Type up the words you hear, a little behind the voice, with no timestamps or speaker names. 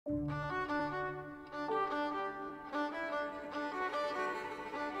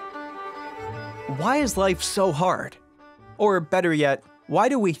Why is life so hard? Or better yet, why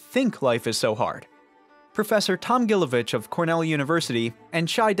do we think life is so hard? Professor Tom Gilovich of Cornell University and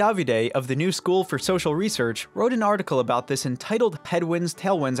Shai Davide of the New School for Social Research wrote an article about this entitled Headwinds,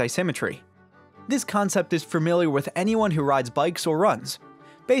 Tailwinds, Asymmetry. This concept is familiar with anyone who rides bikes or runs.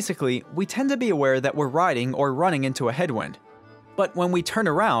 Basically, we tend to be aware that we're riding or running into a headwind. But when we turn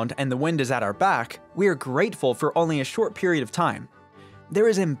around and the wind is at our back, we are grateful for only a short period of time. There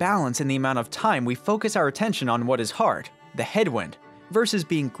is imbalance in the amount of time we focus our attention on what is hard, the headwind, versus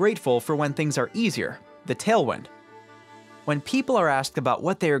being grateful for when things are easier, the tailwind. When people are asked about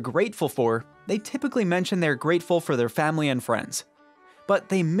what they are grateful for, they typically mention they're grateful for their family and friends. But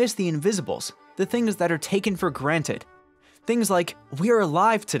they miss the invisibles, the things that are taken for granted. Things like, we are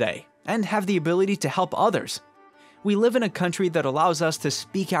alive today and have the ability to help others. We live in a country that allows us to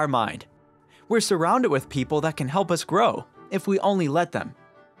speak our mind. We're surrounded with people that can help us grow, if we only let them.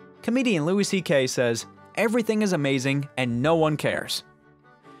 Comedian Louis C.K. says, everything is amazing and no one cares.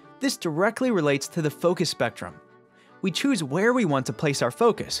 This directly relates to the focus spectrum. We choose where we want to place our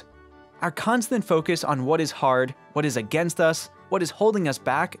focus. Our constant focus on what is hard, what is against us, what is holding us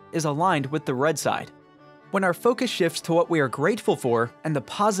back is aligned with the red side. When our focus shifts to what we are grateful for and the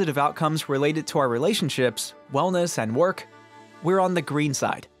positive outcomes related to our relationships, wellness, and work, we're on the green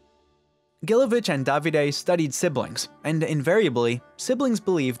side. Gilovich and Davide studied siblings, and invariably, siblings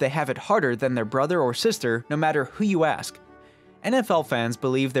believe they have it harder than their brother or sister no matter who you ask. NFL fans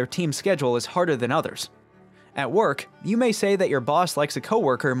believe their team's schedule is harder than others. At work, you may say that your boss likes a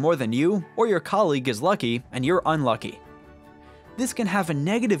coworker more than you, or your colleague is lucky and you're unlucky. This can have a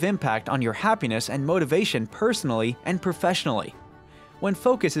negative impact on your happiness and motivation personally and professionally. When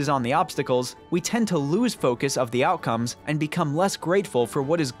focus is on the obstacles, we tend to lose focus of the outcomes and become less grateful for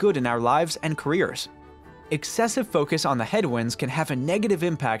what is good in our lives and careers. Excessive focus on the headwinds can have a negative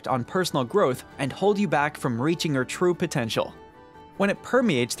impact on personal growth and hold you back from reaching your true potential. When it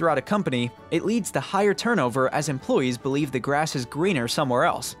permeates throughout a company, it leads to higher turnover as employees believe the grass is greener somewhere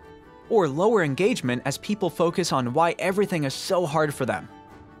else, or lower engagement as people focus on why everything is so hard for them.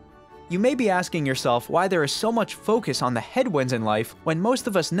 You may be asking yourself why there is so much focus on the headwinds in life when most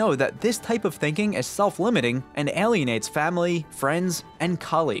of us know that this type of thinking is self-limiting and alienates family, friends, and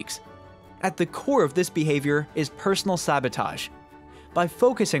colleagues. At the core of this behavior is personal sabotage. By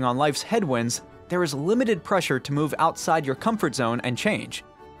focusing on life's headwinds, there is limited pressure to move outside your comfort zone and change.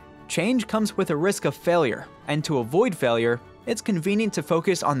 Change comes with a risk of failure, and to avoid failure, it's convenient to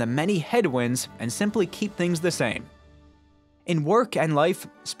focus on the many headwinds and simply keep things the same. In work and life,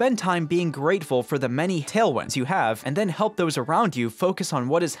 spend time being grateful for the many tailwinds you have and then help those around you focus on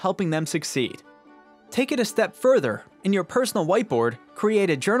what is helping them succeed. Take it a step further. In your personal whiteboard,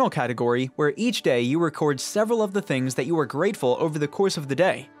 create a journal category where each day you record several of the things that you are grateful over the course of the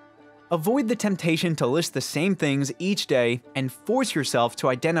day. Avoid the temptation to list the same things each day and force yourself to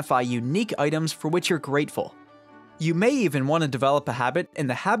identify unique items for which you're grateful. You may even want to develop a habit in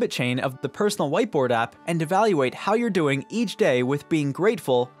the habit chain of the personal whiteboard app and evaluate how you're doing each day with being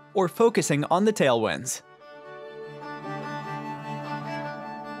grateful or focusing on the tailwinds.